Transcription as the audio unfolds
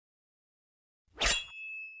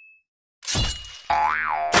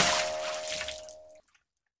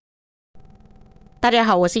大家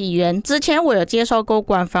好，我是怡媛。之前我有介绍过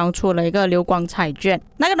官方出了一个流光彩券，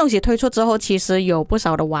那个东西推出之后，其实有不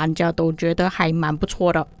少的玩家都觉得还蛮不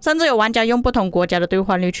错的，甚至有玩家用不同国家的兑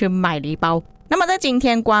换率去买礼包。那么在今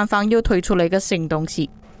天，官方又推出了一个新东西，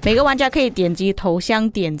每个玩家可以点击头像，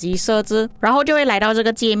点击设置，然后就会来到这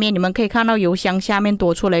个界面。你们可以看到邮箱下面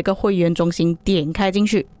多出了一个会员中心，点开进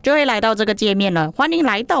去就会来到这个界面了。欢迎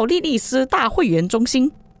来到莉莉丝大会员中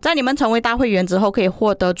心。在你们成为大会员之后，可以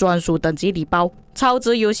获得专属等级礼包、超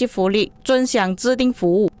值游戏福利、尊享自定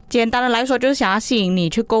服务。简单的来说，就是想要吸引你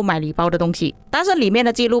去购买礼包的东西。但是里面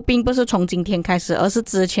的记录并不是从今天开始，而是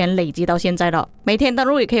之前累积到现在的。每天登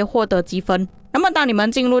录也可以获得积分。那么当你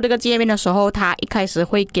们进入这个界面的时候，它一开始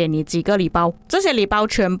会给你几个礼包，这些礼包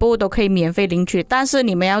全部都可以免费领取，但是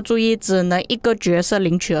你们要注意，只能一个角色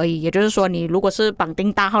领取而已。也就是说，你如果是绑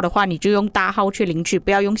定大号的话，你就用大号去领取，不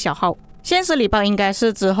要用小号。限时礼包应该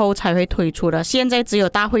是之后才会推出的，现在只有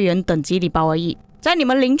大会员等级礼包而已。在你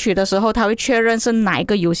们领取的时候，它会确认是哪一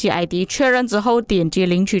个游戏 ID， 确认之后点击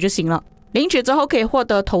领取就行了。领取之后可以获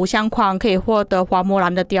得头像框，可以获得花木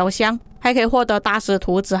兰的雕像，还可以获得大师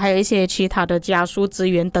图纸，还有一些其他的加速资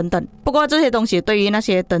源等等。不过这些东西对于那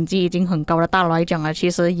些等级已经很高的大佬来讲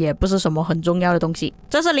其实也不是什么很重要的东西。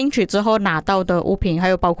这是领取之后拿到的物品，还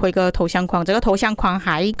有包括一个头像框。这个头像框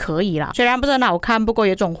还可以啦，虽然不是很好看，不过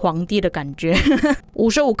有种皇帝的感觉。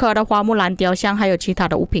55颗的花木兰雕像，还有其他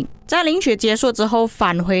的物品。在领取结束之后，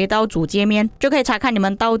返回到主界面，就可以查看你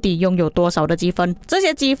们到底拥有多少的积分。这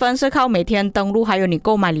些积分是靠每天登录还有你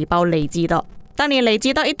购买礼包累积的。当你累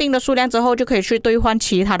积到一定的数量之后，就可以去兑换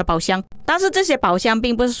其他的宝箱。但是这些宝箱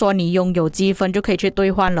并不是说你拥有积分就可以去兑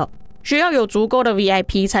换了，需要有足够的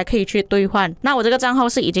VIP 才可以去兑换。那我这个账号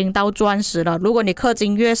是已经到钻石了，如果你氪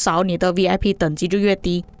金越少，你的 VIP 等级就越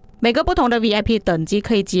低。每个不同的 VIP 等级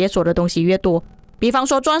可以解锁的东西越多，比方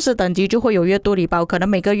说钻石等级就会有月度礼包，可能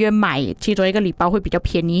每个月买其中一个礼包会比较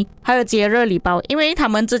便宜。还有节日礼包，因为他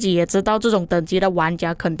们自己也知道这种等级的玩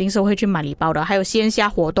家肯定是会去买礼包的。还有线下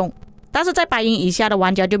活动，但是在白银以下的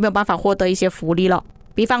玩家就没有办法获得一些福利了，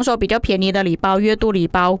比方说比较便宜的礼包、月度礼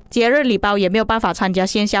包、节日礼包也没有办法参加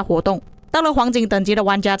线下活动。到了黄金等级的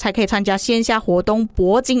玩家才可以参加线下活动，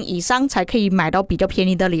铂金以上才可以买到比较便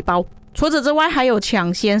宜的礼包。除此之外还有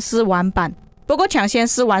抢先试玩版，不过抢先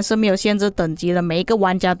试玩是没有限制等级的，每一个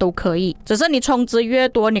玩家都可以，只是你充值越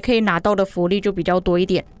多，你可以拿到的福利就比较多一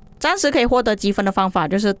点。暂时可以获得积分的方法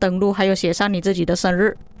就是登录还有写上你自己的生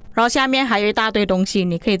日，然后下面还有一大堆东西，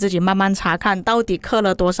你可以自己慢慢查看到底氪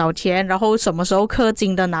了多少钱，然后什么时候氪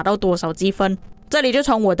金的拿到多少积分。这里就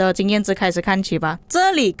从我的经验值开始看起吧，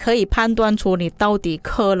这里可以判断出你到底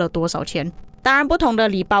氪了多少钱。当然不同的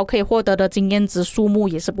礼包可以获得的经验值数目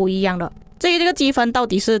也是不一样的。至于这个积分到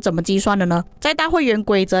底是怎么计算的呢？在大会员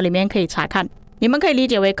规则里面可以查看，你们可以理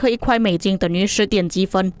解为氪1块美金等于10点积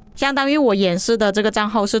分，相当于我演示的这个账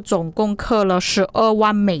号是总共氪了12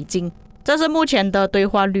万美金。这是目前的兑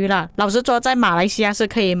换率啦，老实说在马来西亚是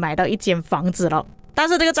可以买到一间房子了。但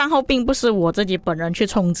是这个账号并不是我自己本人去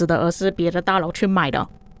充值的，而是别的大佬去买的。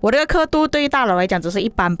我这个氪度对于大佬来讲只是一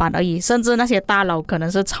般般而已，甚至那些大佬可能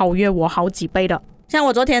是超越我好几倍的。像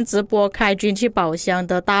我昨天直播开军器宝箱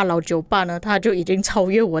的大佬98呢，他就已经超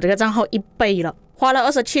越我这个账号1倍了，花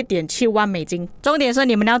了27.7万美金。重点是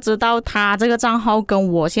你们要知道，他这个账号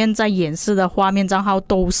跟我现在演示的画面账号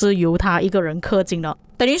都是由他一个人氪金的，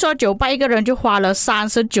等于说98一个人就花了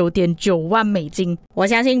39.9万美金。我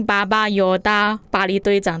相信巴巴、尤达、巴黎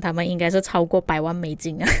队长他们应该是超过100万美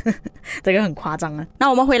金啊这个很夸张啊。那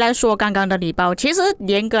我们回来说刚刚的礼包，其实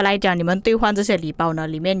严格来讲，你们兑换这些礼包呢，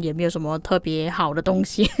里面也没有什么特别好的东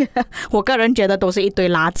西我个人觉得都是一堆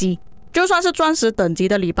垃圾。就算是钻石等级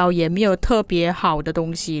的礼包也没有特别好的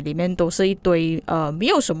东西，里面都是一堆没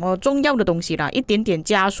有什么重要的东西啦，一点点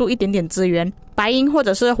加速，一点点资源，白银或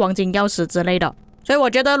者是黄金钥匙之类的。所以我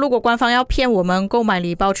觉得如果官方要骗我们购买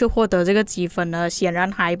礼包去获得这个积分呢，显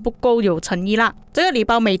然还不够有诚意啦。这个礼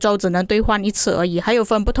包每周只能兑换1次而已，还有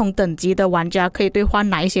分不同等级的玩家可以兑换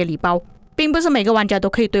哪一些礼包，并不是每个玩家都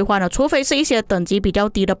可以兑换的，除非是一些等级比较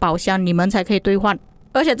低的宝箱你们才可以兑换。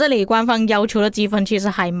而且这里官方要求的积分其实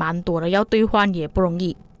还蛮多的，要兑换也不容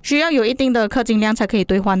易，需要有一定的氪金量才可以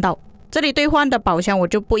兑换到。这里兑换的宝箱我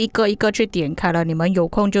就不一个一个去点开了，你们有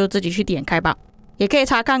空就自己去点开吧。也可以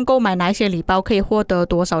查看购买哪一些礼包可以获得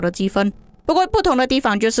多少的积分。不过不同的地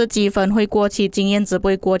方就是积分会过期，经验值不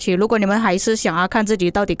会过期。如果你们还是想要看自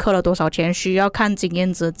己到底氪了多少钱，需要看经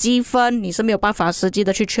验值，积分你是没有办法实际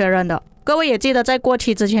的去确认的。各位也记得在过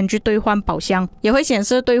期之前去兑换宝箱，也会显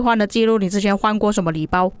示兑换的记录，你之前换过什么礼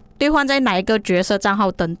包。兑换在哪一个角色账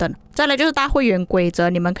号等等。再来就是大会员规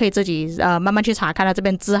则，你们可以自己慢慢去查看了，这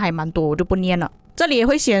边字还蛮多，我就不念了。这里也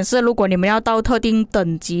会显示，如果你们要到特定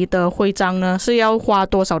等级的徽章呢，是要花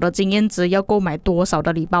多少的经验值，要购买多少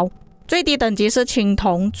的礼包。最低等级是青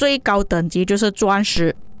铜，最高等级就是钻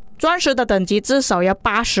石。钻石的等级至少要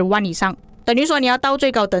80万以上，等于说你要到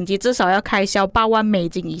最高等级至少要开销8万美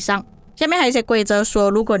金以上。下面还有一些规则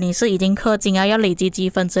说，如果你是已经氪金要累积积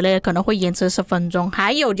分之类的，可能会延迟10分钟。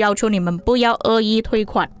还有要求你们不要恶意退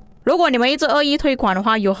款，如果你们一直恶意退款的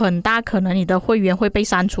话，有很大可能你的会员会被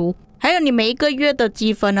删除。还有你每一个月的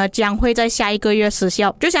积分呢，将会在下一个月失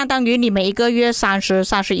效，就相当于你每一个月30、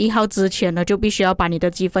31号之前呢，就必须要把你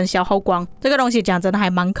的积分消耗光。这个东西讲真的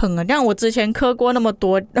还蛮坑的，像我之前氪过那么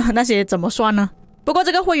多，那些怎么算呢？不过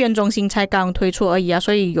这个会员中心才刚推出而已啊，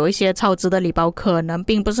所以有一些超值的礼包可能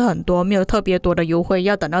并不是很多，没有特别多的优惠，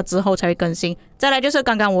要等到之后才会更新。再来就是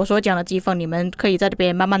刚刚我所讲的积分，你们可以在这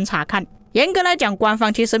边慢慢查看。严格来讲，官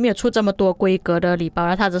方其实没有出这么多规格的礼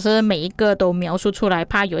包，它只是每一个都描述出来，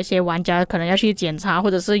怕有一些玩家可能要去检查，或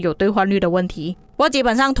者是有兑换率的问题。不过基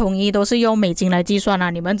本上统一都是用美金来计算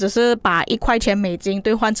你们只是把1块钱美金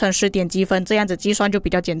兑换成10点积分，这样子计算就比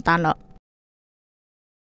较简单了。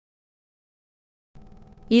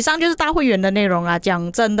以上就是大会员的内容讲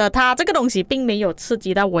真的，它这个东西并没有刺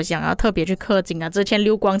激到我想要特别去氪金之前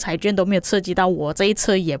溜光彩券都没有刺激到我，这一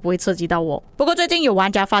次也不会刺激到我。不过最近有玩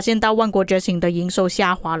家发现到万国觉醒的营收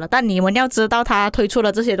下滑了，但你们要知道，它推出了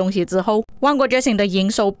这些东西之后，万国觉醒的营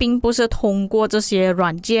收并不是通过这些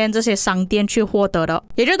软件、这些商店去获得的，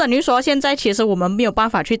也就等于说现在其实我们没有办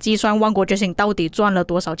法去计算万国觉醒到底赚了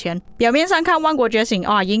多少钱。表面上看万国觉醒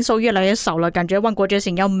营收越来越少了，感觉万国觉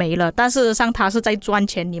醒要没了，但事实上它是在赚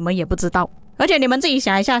钱，你们也不知道。而且你们自己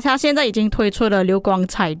想一下，它现在已经推出了流光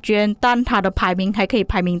彩券，但它的排名还可以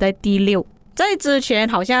排名在第6。在之前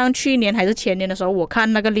好像去年还是前年的时候，我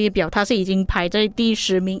看那个列表，它是已经排在第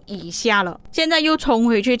10名以下了，现在又冲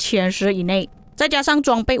回去前10以内。再加上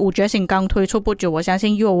装备5觉醒刚推出不久，我相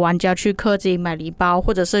信又有玩家去氪金买礼包，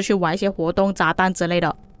或者是去玩一些活动炸弹之类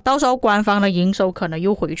的，到时候官方的营收可能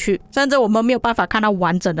又回去，甚至我们没有办法看到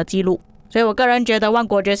完整的记录。所以我个人觉得万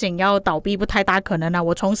国觉醒要倒闭不太大可能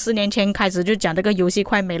我从4年前开始就讲这个游戏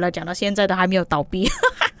快没了，讲到现在都还没有倒闭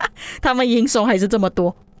他们营收还是这么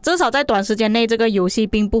多，至少在短时间内这个游戏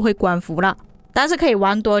并不会关服了。但是可以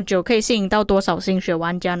玩多久，可以吸引到多少新血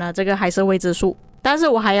玩家呢？这个还是未知数。但是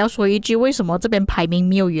我还要说一句，为什么这边排名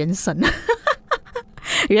没有原神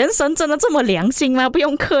原神真的这么良心吗？不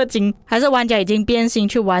用氪金？还是玩家已经变心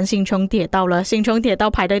去玩星穹铁道了？星穹铁道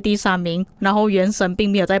排在第3名，然后原神并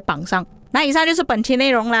没有在榜上。那以上就是本期内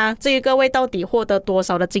容啦。至于各位到底获得多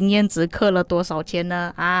少的经验值，氪了多少钱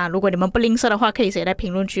呢？如果你们不吝啬的话，可以写在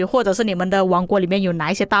评论区，或者是你们的王国里面有哪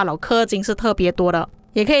一些大佬氪金是特别多的，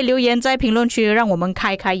也可以留言在评论区，让我们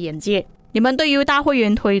开开眼界。你们对于大会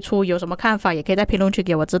员推出有什么看法，也可以在评论区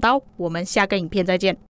给我知道。我们下个影片再见。